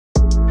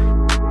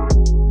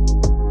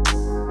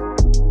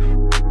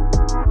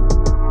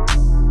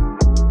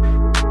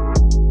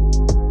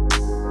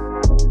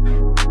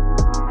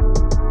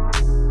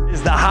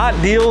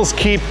hot deals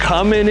keep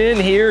coming in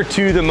here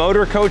to the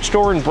Motorcoach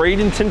Store in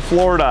Bradenton,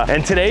 Florida.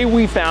 And today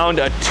we found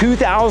a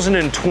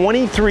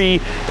 2023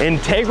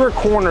 Entegra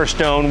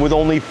Cornerstone with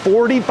only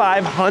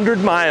 4,500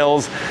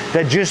 miles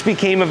that just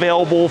became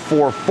available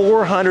for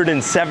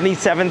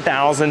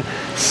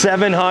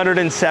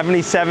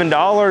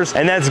 $477,777.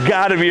 And that's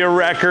gotta be a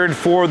record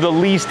for the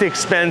least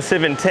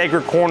expensive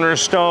Entegra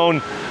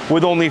Cornerstone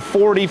with only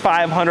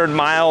 4,500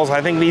 miles.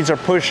 I think these are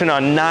pushing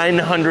on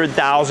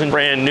 900,000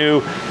 brand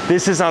new.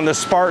 This is on the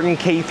Spartan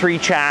K3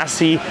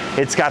 chassis.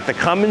 It's got the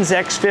Cummins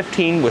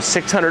X15 with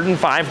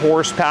 605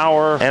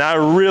 horsepower. And I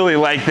really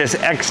like this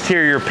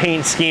exterior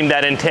paint scheme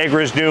that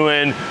Entegra is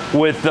doing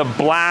with the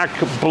black,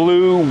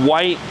 blue,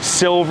 white,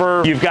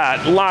 silver. You've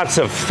got lots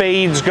of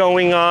fades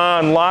going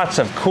on, lots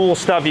of cool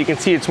stuff. You can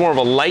see it's more of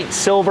a light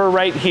silver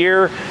right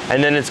here,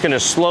 and then it's gonna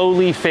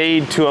slowly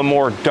fade to a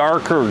more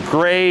darker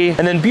gray.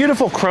 And then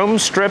beautiful chrome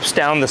strips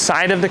down the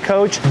side of the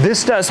coach.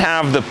 This does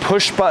have the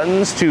push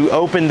buttons to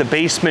open the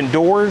basement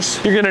doors.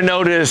 You're gonna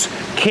notice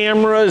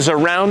cameras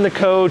around the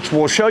coach.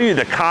 We'll show you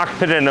the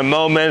cockpit in a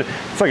moment.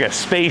 It's like a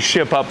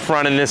spaceship up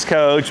front in this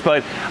coach,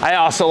 but I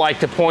also like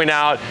to point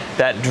out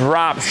that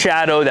drop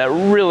shadow that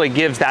really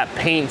gives that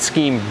paint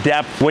scheme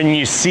depth when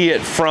you see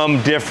it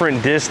from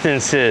different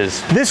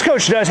distances. This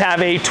coach does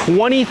have a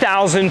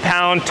 20,000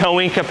 pound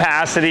towing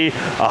capacity,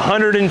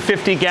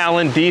 150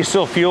 gallon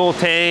diesel fuel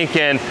tank,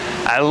 and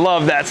I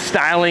love that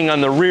styling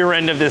on the rear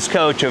end of this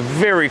coach. A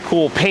very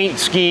cool paint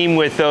scheme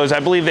with those, I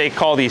believe they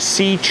call these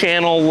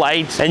C-channel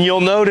lights. And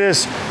you'll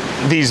notice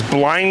these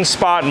blind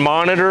spot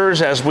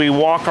monitors as we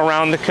walk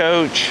around the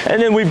coach.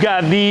 And then we've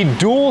got the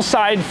dual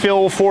side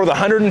fill for the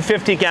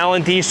 150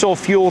 gallon diesel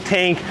fuel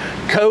tank,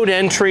 code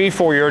entry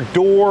for your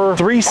door,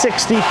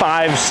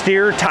 365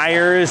 steer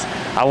tires.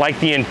 I like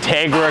the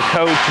Entegra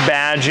coach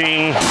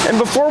badging. And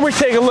before we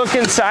take a look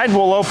inside,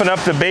 we'll open up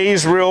the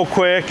bays real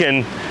quick.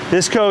 And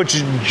this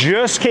coach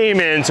just came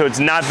in, so it's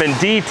not been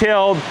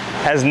detailed,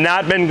 has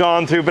not been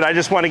gone through, but I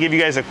just want to give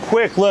you guys a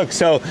quick look.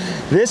 So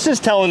this is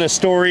telling a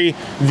story.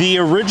 The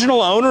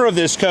original owner of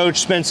this coach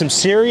spent some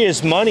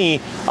serious money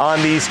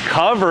on these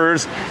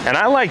covers, and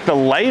I like the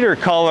lighter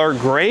color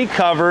gray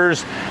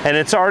covers, and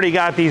it's already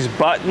got these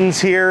buttons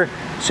here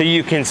so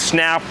you can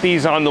snap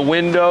these on the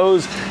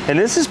windows. And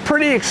this is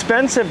pretty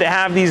expensive to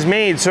have these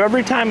made. So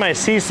every time I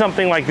see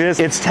something like this,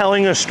 it's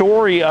telling a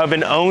story of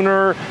an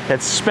owner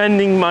that's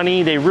spending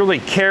money. They really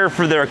care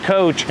for their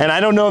coach. And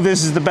I don't know if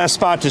this is the best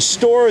spot to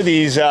store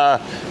these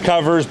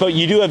covers, but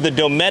you do have the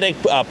Dometic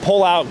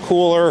pull-out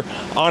cooler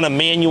on a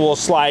manual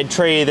slide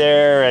tray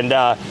there. And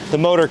the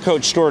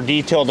Motorcoach Store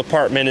detail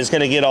department is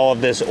gonna get all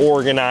of this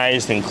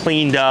organized and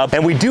cleaned up.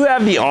 And we do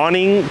have the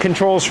awning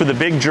controls for the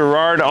big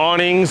Girard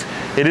awnings.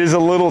 It is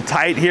a little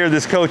tight here.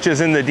 This coach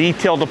is in the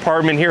detail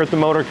department here at the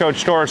Motorcoach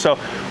Store, so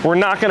we're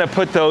not going to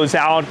put those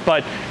out,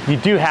 but you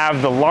do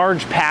have the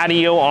large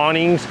patio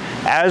awnings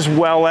as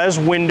well as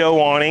window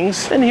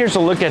awnings. And here's a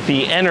look at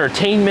the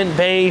entertainment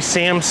bay,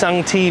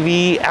 Samsung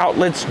TV,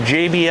 outlets,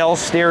 JBL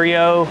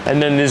stereo,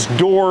 and then this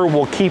door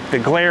will keep the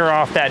glare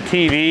off that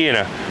TV, and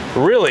a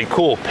really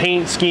cool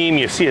paint scheme.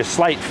 You see a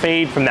slight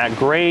fade from that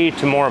gray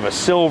to more of a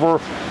silver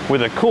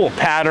with a cool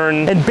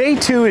pattern. And bay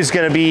 2 is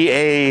going to be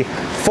a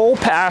full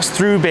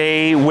pass-through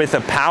bay with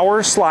a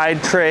power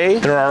slide tray.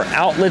 There are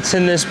outlets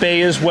in this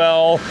bay as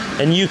well,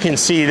 and you can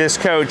see this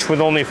coach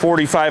with only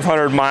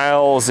 4,500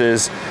 miles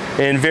is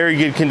in very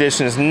good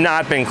condition. It's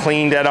not been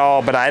cleaned at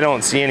all, but I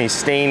don't see any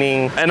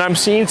staining. And I'm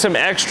seeing some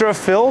extra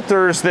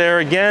filters there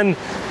again.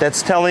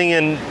 That's telling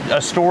a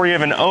story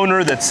of an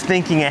owner that's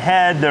thinking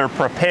ahead, they're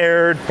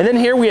prepared. And then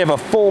here we have a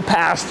full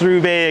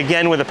pass-through bay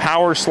again with a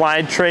power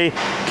slide tray,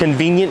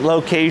 convenient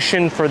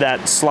location for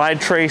that slide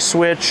tray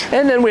switch.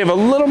 And then we have a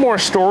little more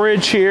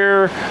storage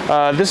here.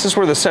 This is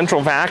where the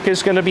central vac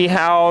is going to be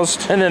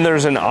housed. And then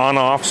there's an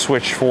on-off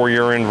switch for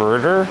your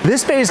inverter.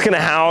 This bay is going to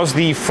house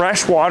the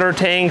freshwater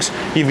tanks.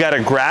 You've got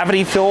a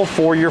gravity fill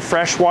for your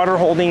freshwater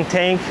holding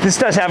tank. This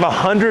does have a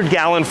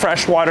 100-gallon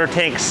freshwater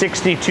tank,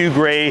 62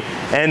 gray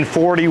and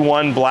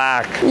 41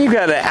 black. You've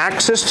got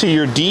access to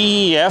your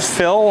DEF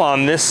fill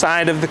on this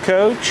side of the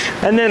coach.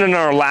 And then in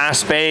our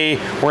last bay,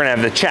 we're going to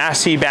have the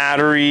chassis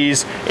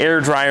batteries,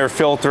 air dryer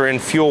filter,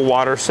 and fuel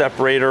water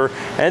separator.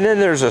 And then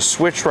there's a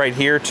switch right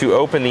here to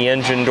open the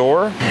engine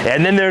door.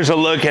 And then there's a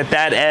look at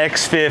that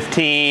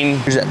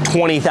X15. There's that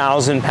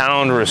 20,000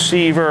 pound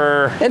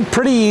receiver and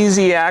pretty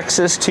easy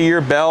access to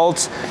your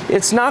belts.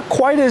 It's not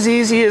quite as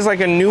easy as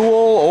like a Newell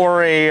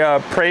or a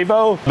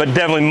Prevost, but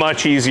definitely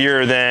much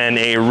easier than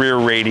a rear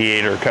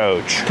radiator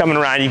coach. Coming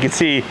around, you can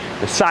see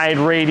the side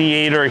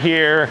radiator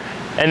here.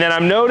 And then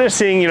I'm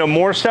noticing,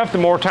 more stuff the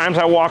more times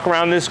I walk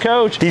around this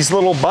coach. These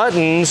little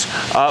buttons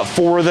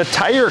for the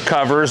tire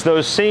covers,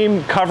 those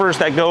same covers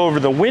that go over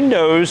the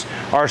windows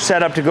are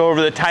set up to go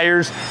over the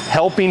tires,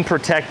 helping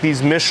protect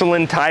these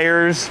Michelin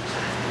tires.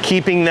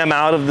 keeping them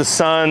out of the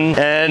sun.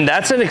 And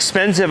that's an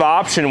expensive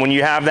option when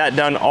you have that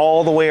done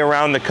all the way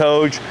around the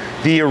coach.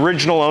 The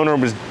original owner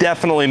was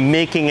definitely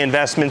making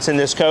investments in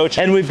this coach.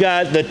 And we've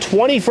got the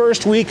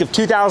 21st week of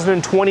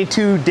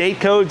 2022 date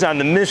codes on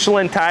the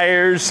Michelin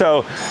tires,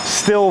 so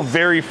still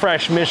very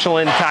fresh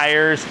Michelin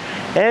tires.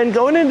 And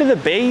going into the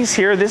bays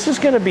here, this is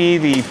going to be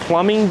the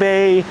plumbing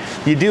bay.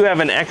 You do have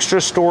an extra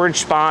storage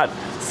spot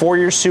for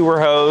your sewer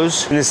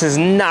hose. And this has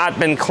not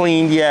been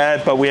cleaned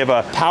yet, but we have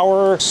a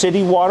power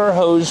city water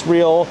hose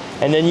reel.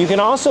 And then you can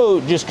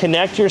also just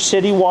connect your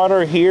city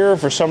water here.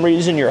 For some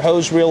reason your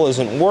hose reel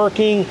isn't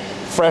working.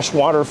 Fresh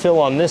water fill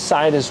on this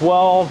side as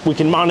well. We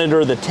can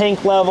monitor the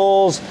tank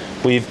levels.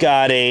 We've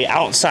got a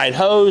outside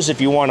hose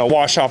if you want to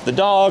wash off the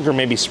dog or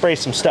maybe spray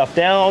some stuff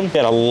down.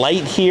 Got a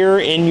light here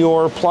in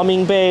your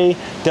plumbing bay.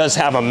 Does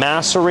have a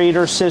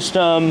macerator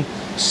system,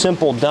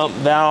 simple dump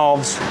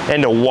valves,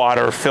 and a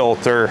water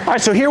filter. All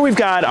right, so here we've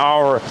got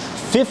our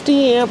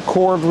 50 amp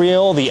cord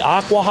reel, the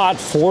AquaHot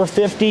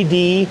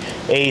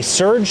 450D, a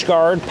Surge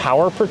Guard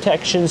power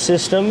protection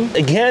system.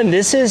 Again,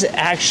 this is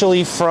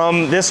actually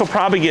from, this will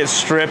probably get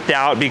stripped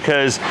out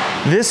because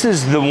this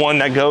is the one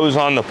that goes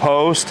on the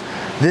post.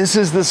 This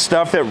is the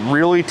stuff that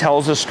really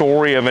tells a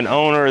story of an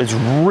owner that's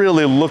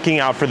really looking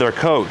out for their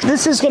coach.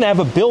 This is gonna have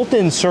a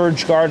built-in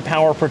Surge Guard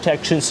power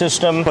protection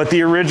system, but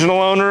the original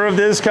owner of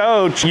this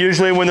coach,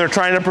 usually when they're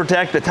trying to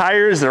protect the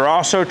tires, they're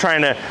also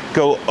trying to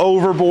go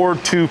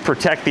overboard to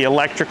protect the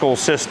electrical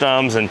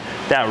systems, and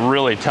that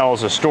really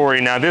tells a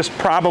story. Now, this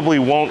probably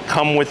won't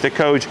come with the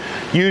coach.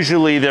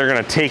 Usually they're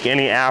gonna take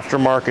any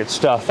aftermarket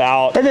stuff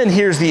out. And then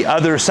here's the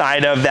other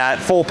side of that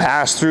full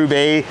pass-through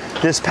bay.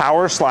 This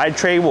power slide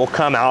tray will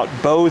come out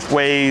both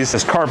ways.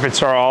 These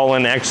carpets are all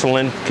in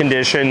excellent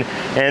condition.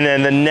 And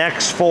then the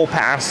next full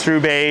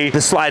pass-through bay,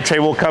 the slide tray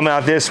will come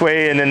out this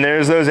way, and then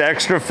there's those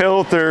extra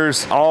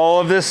filters. All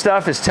of this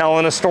stuff is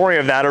telling a story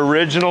of that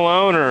original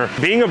owner.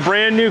 Being a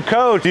brand new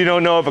coach, you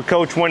don't know if a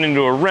coach went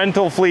into a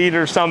rental fleet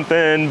or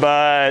something,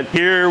 but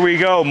here we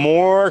go.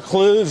 More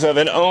clues of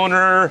an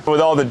owner with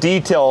all the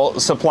detail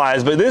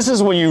supplies. But this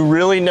is when you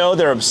really know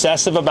they're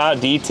obsessive about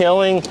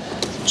detailing.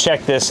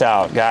 Check this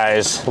out,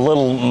 guys.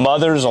 Little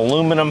Mother's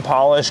aluminum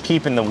polish,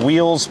 keeping the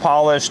wheels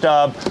polished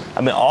up.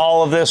 I mean,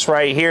 all of this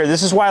right here.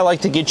 This is why I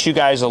like to get you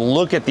guys a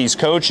look at these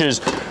coaches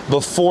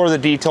before the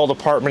detail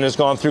department has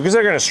gone through, because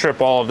they're gonna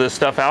strip all of this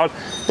stuff out.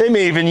 They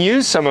may even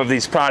use some of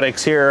these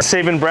products here.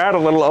 Saving Brad a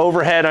little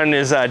overhead on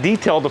his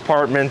detail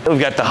department. We've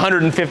got the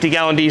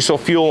 150-gallon diesel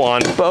fuel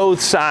on both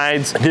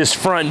sides. This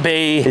front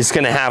bay is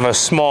gonna have a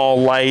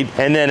small light.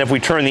 And then if we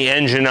turn the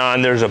engine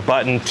on, there's a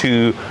button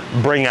to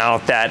bring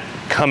out that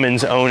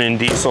Cummins own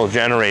diesel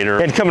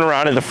generator. And coming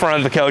around to the front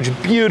of the coach,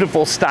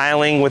 beautiful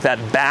styling with that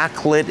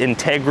backlit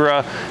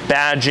Entegra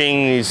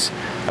badging. These,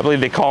 I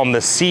believe they call them the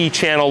C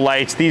channel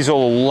lights. These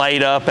will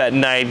light up at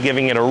night,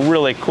 giving it a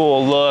really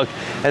cool look.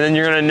 And then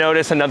you're gonna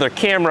notice another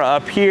camera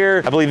up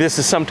here. I believe this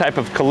is some type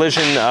of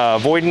collision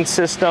avoidance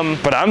system,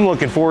 but I'm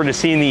looking forward to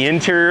seeing the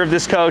interior of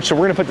this coach. So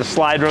we're gonna put the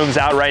slide rooms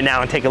out right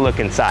now and take a look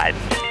inside.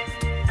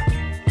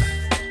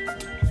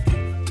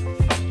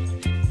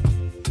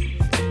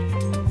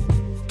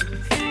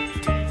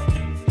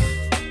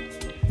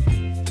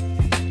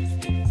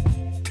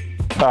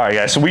 All right,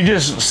 guys, so we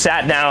just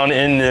sat down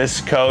in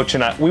this coach,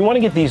 and we want to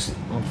get these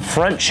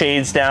front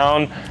shades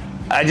down.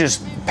 I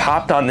just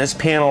popped on this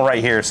panel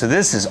right here. So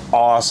this is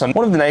awesome.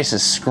 One of the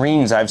nicest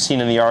screens I've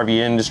seen in the RV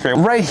industry.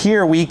 Right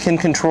here, we can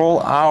control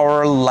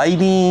our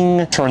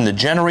lighting, turn the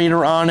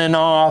generator on and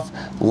off,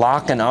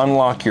 lock and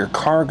unlock your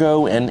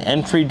cargo and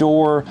entry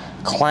door,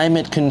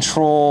 climate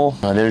control.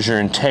 There's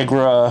your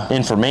Entegra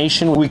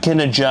information. We can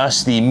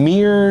adjust the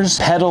mirrors,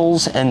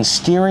 pedals, and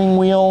steering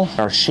wheel,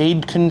 our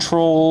shade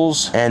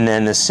controls, and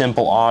then the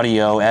simple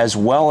audio, as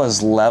well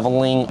as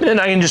leveling. Then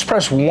I can just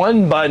press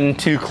one button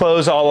to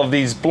close all of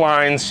these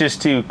blinds,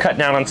 just to cut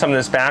down on some of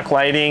this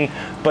backlighting.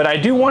 But I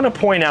do want to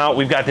point out,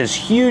 we've got this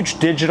huge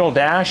digital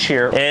dash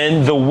here,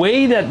 and the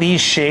way that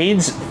these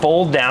shades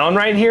fold down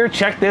right here,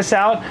 check this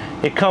out.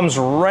 It comes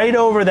right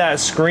over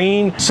that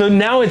screen. So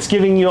now it's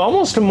giving you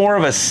almost more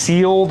of a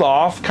sealed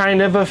off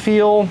kind of a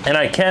feel. And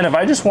I can, if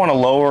I just want to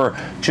lower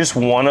just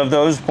one of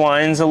those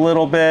blinds a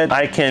little bit,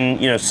 I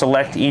can,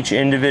 select each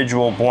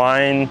individual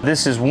blind.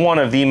 This is one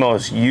of the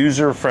most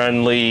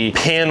user-friendly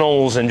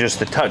panels and just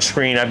the touch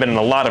screen. I've been in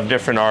a lot of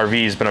different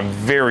RVs, but I'm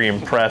very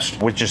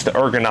impressed with just the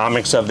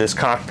ergonomics of this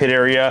cockpit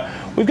area.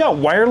 We've got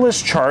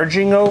wireless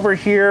charging over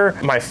here.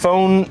 My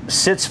phone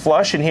sits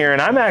flush in here,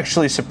 and I'm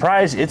actually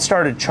surprised it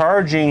started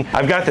charging.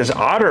 I've got this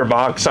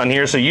OtterBox on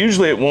here, so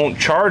usually it won't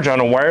charge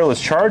on a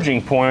wireless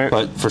charging point,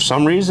 but for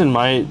some reason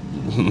my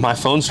my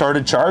phone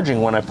started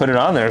charging when I put it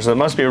on there. So it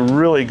must be a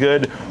really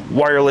good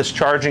wireless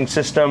charging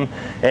system.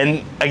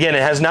 And again,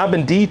 it has not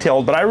been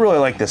detailed, but I really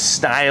like the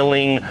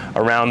styling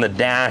around the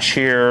dash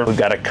here. We've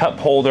got a cup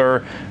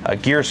holder, a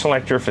gear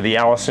selector for the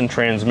Allison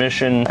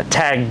transmission, a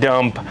tag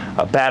dump,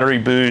 a battery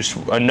boost,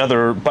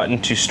 another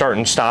button to start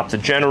and stop the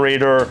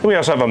generator. We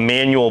also have a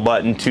manual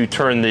button to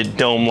turn the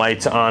dome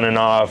lights on and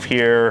off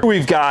here.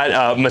 We've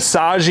got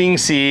massaging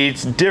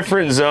seats,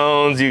 different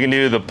zones. You can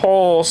do the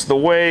pulse, the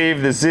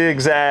wave, the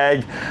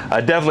zigzag.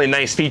 Definitely a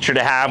nice feature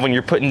to have when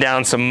you're putting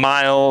down some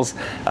miles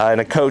in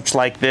a coach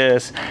like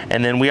this.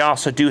 And then we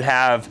also do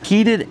have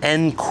heated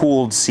and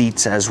cooled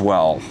seats as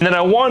well. And then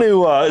I want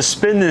to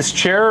spin this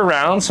chair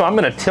around, so I'm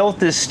going to tilt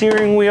this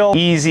steering wheel.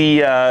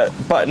 Easy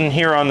button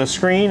here on the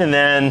screen, and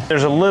then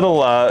there's a little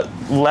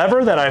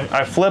lever that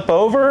I flip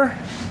over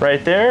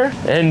right there,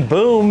 and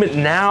boom,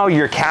 now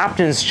your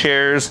captain's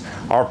chairs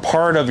are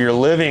part of your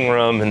living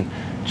room. And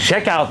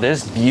check out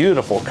this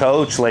beautiful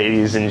coach,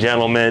 ladies and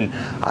gentlemen.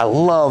 I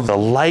love the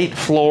light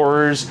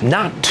floors,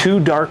 not too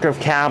dark of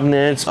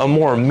cabinets, a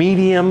more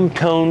medium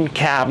toned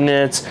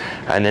cabinets,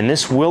 and then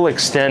this will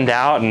extend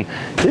out. And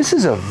this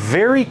is a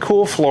very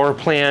cool floor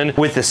plan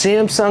with the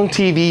Samsung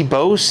TV,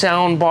 Bose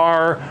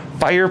soundbar,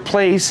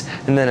 fireplace,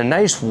 and then a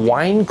nice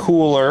wine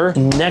cooler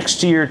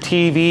next to your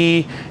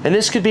TV. And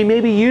this could be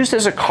maybe used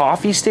as a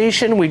coffee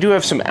station. We do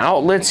have some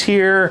outlets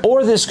here,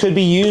 or this could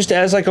be used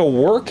as like a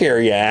work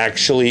area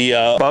actually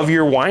above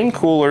your wine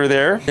cooler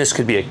there. This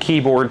could be a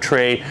keyboard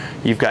tray.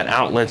 You've got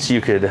outlets. You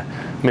could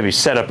maybe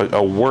set up a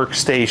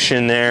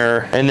workstation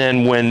there. And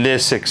then when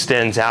this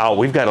extends out,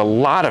 we've got a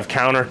lot of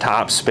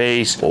countertop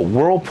space, a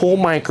Whirlpool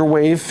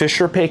microwave,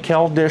 Fisher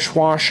Paykel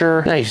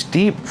dishwasher, nice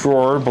deep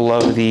drawer below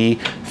the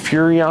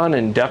Furrion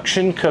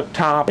induction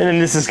cooktop. And then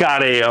this has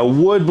got a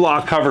wood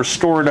block cover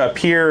stored up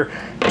here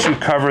to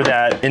cover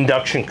that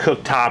induction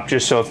cooktop,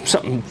 just so if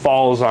something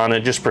falls on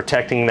it, just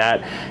protecting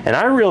that. And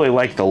I really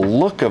like the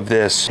look of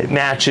this. It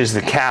matches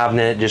the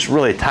cabinet, just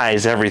really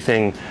ties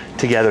everything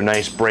together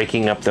nice,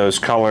 breaking up those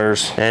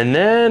colors. And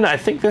then I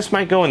think this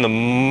might go in the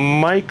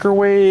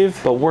microwave,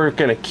 but we're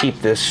gonna keep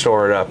this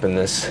stored up in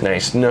this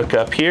nice nook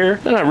up here.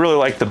 And I really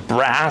like the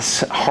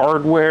brass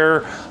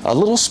hardware, a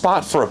little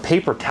spot for a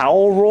paper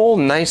towel roll,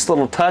 nice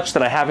little touch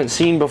that I haven't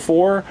seen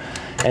before.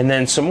 And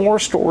then some more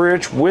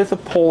storage with a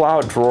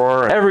pull-out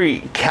drawer. Every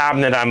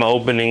cabinet I'm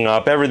opening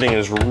up, everything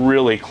is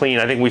really clean.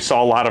 I think we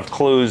saw a lot of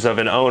clues of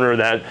an owner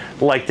that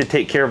liked to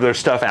take care of their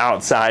stuff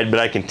outside, but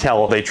I can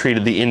tell they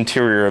treated the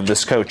interior of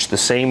this coach the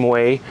same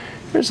way.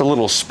 There's a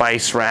little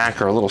spice rack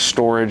or a little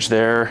storage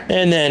there.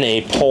 And then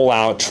a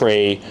pull-out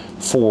tray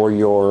for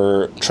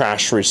your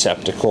trash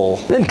receptacle.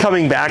 Then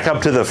coming back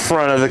up to the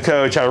front of the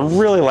coach, I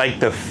really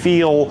like the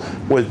feel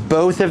with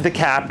both of the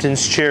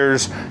captain's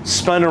chairs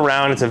spun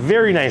around. It's a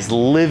very nice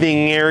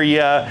living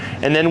area.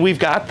 And then we've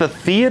got the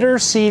theater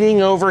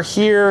seating over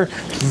here.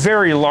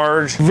 Very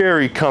large,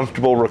 very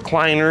comfortable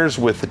recliners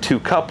with the two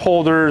cup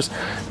holders.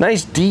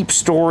 Nice deep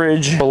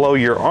storage below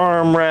your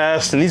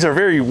armrest. And these are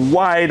very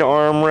wide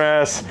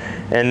armrests.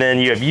 And then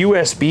you have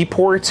USB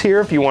ports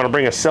here if you want to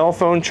bring a cell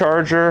phone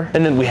charger.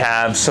 And then we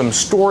have some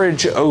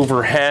storage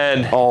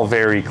overhead, all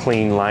very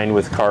clean, lined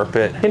with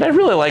carpet. And I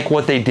really like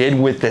what they did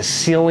with the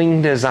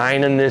ceiling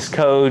design in this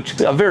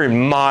coach. A very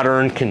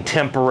modern,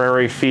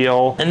 contemporary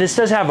feel. And this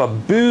does have a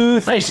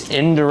booth, nice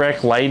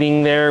indirect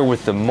lighting there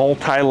with the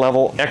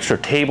multi-level extra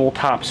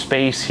tabletop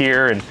space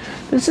here. And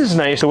this is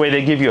nice, the way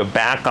they give you a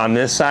back on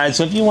this side.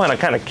 So if you want to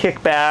kind of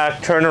kick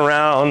back, turn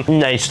around,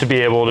 nice to be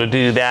able to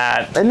do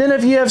that. And then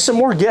if you have some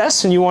more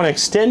guests and you want to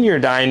extend your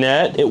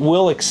dinette, it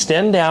will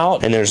extend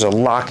out, and there's a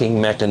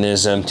locking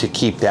mechanism to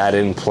keep that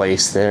in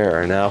place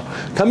there. Now,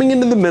 coming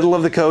into the middle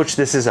of the coach,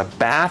 this is a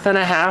bath and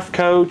a half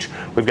coach.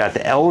 We've got the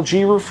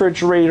LG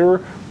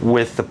refrigerator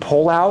with the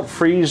pull-out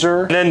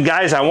freezer. And then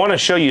guys, I want to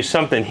show you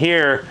something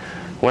here.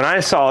 When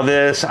I saw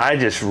this,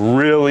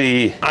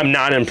 I'm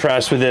not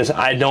impressed with this.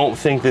 I don't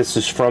think this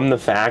is from the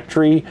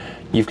factory.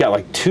 You've got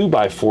like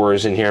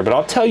 2x4s in here, but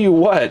I'll tell you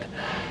what,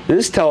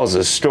 this tells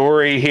a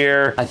story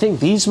here. I think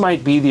these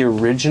might be the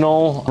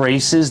original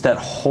braces that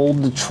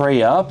hold the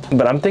tray up,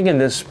 but I'm thinking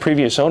this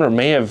previous owner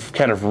may have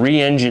kind of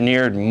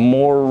re-engineered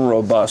more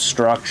robust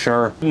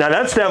structure. Now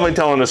that's definitely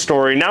telling a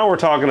story. Now we're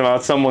talking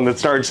about someone that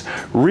starts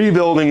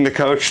rebuilding the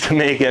coach to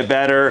make it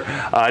better.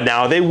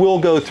 Now they will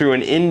go through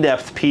an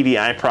in-depth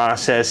PDI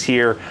process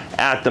here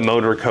at the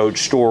Motorcoach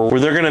Store,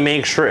 where they're gonna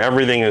make sure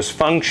everything is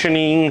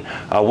functioning.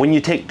 When you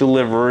take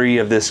delivery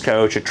of this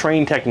coach, a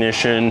trained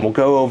technician will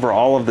go over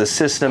all of the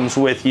systems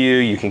with you.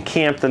 You can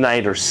camp the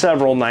night or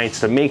several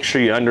nights to make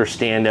sure you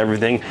understand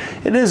everything.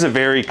 It is a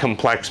very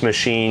complex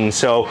machine,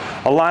 so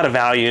a lot of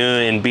value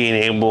in being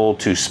able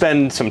to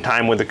spend some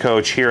time with the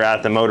coach here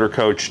at the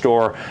Motorcoach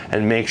Store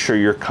and make sure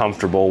you're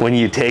comfortable when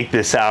you take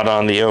this out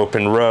on the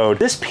open road.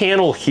 This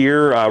panel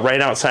here right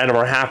outside of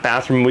our half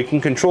bathroom, we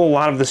can control a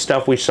lot of the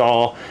stuff we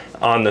saw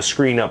on the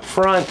screen up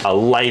front, a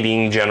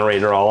lighting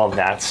generator, all of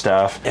that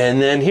stuff.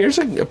 And then here's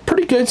a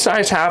pretty good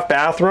size half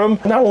bathroom.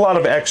 Not a lot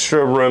of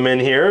extra room in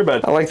here,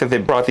 but I like that they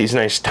brought these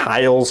nice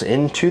tiles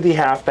into the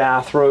half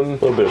bathroom. A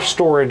little bit of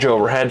storage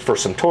overhead for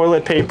some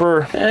toilet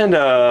paper, and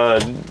a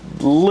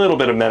little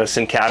bit of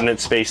medicine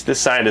cabinet space. This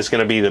side is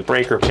going to be the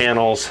breaker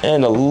panels,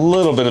 and a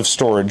little bit of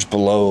storage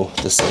below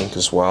the sink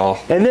as well.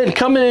 And then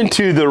coming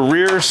into the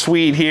rear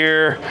suite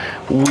here,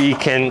 we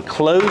can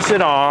close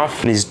it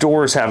off. These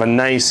doors have a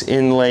nice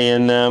inlay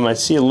in them. I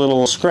see a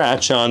little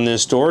scratch on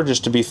this door,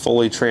 just to be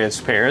fully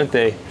transparent.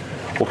 They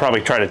will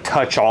probably try to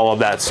touch all of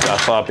that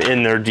stuff up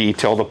in their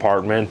detail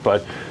department,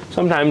 but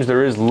sometimes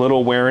there is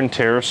little wear and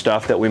tear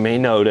stuff that we may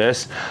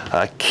notice.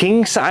 A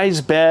king size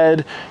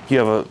bed. You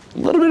have a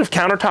little bit of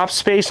countertop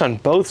space on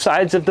both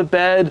sides of the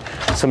bed.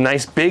 Some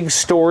nice big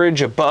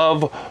storage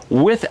above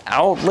with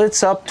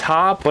outlets up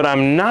top, but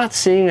I'm not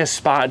seeing a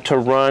spot to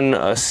run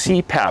a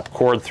CPAP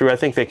cord through. I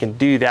think they can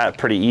do that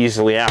pretty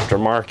easily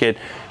aftermarket.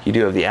 You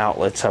do have the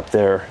outlets up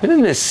there. And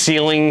then this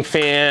ceiling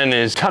fan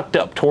is tucked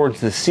up towards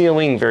the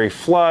ceiling, very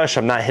flush.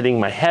 I'm not hitting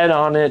my head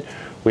on it.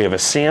 We have a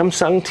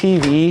Samsung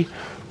TV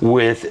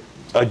with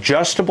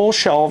adjustable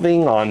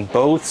shelving on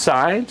both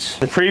sides.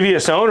 The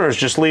previous owner is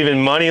just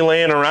leaving money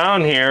laying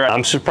around here.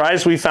 I'm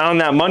surprised we found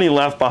that money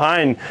left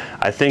behind.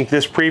 I think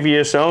this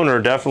previous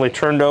owner definitely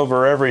turned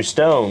over every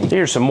stone.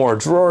 Here's some more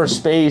drawer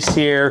space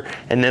here,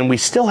 and then we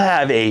still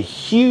have a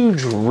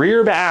huge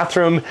rear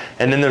bathroom,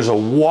 and then there's a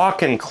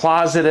walk-in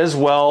closet as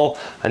well.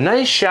 A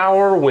nice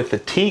shower with the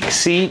teak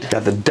seat,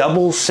 got the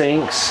double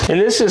sinks, and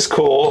this is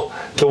cool,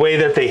 the way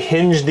that they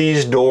hinge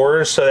these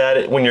doors so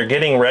that when you're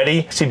getting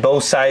ready, see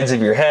both sides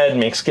of your head,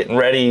 makes getting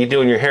ready,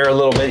 doing your hair a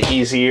little bit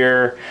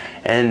easier.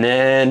 And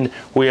then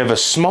we have a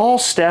small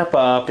step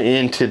up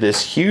into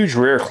this huge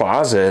rear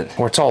closet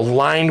where it's all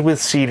lined with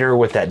cedar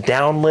with that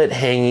downlit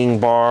hanging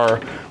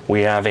bar.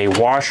 We have a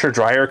washer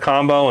dryer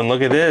combo, and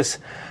look at this.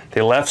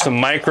 They left some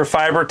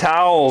microfiber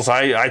towels.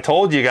 I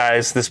told you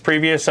guys, this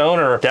previous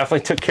owner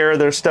definitely took care of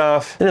their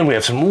stuff. And then we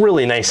have some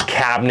really nice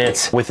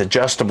cabinets with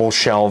adjustable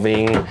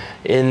shelving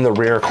in the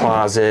rear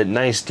closet,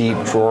 nice deep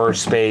drawer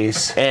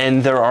space.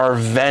 And there are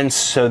vents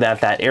so that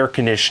that air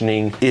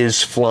conditioning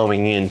is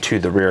flowing into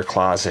the rear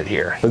closet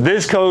here.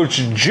 This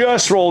coach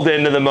just rolled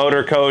into the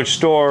Motorcoach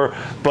store,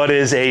 but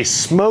is a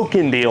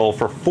smoking deal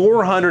for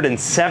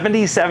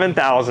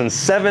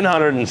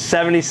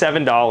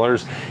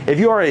 $477,777. If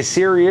you are a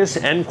serious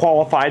and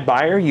qualified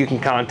buyer, you can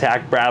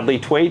contact Bradley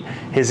Twait.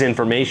 His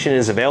information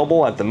is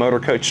available at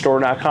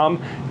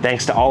themotorcoachstore.com.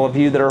 Thanks to all of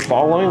you that are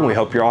following. We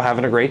hope you're all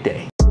having a great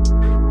day.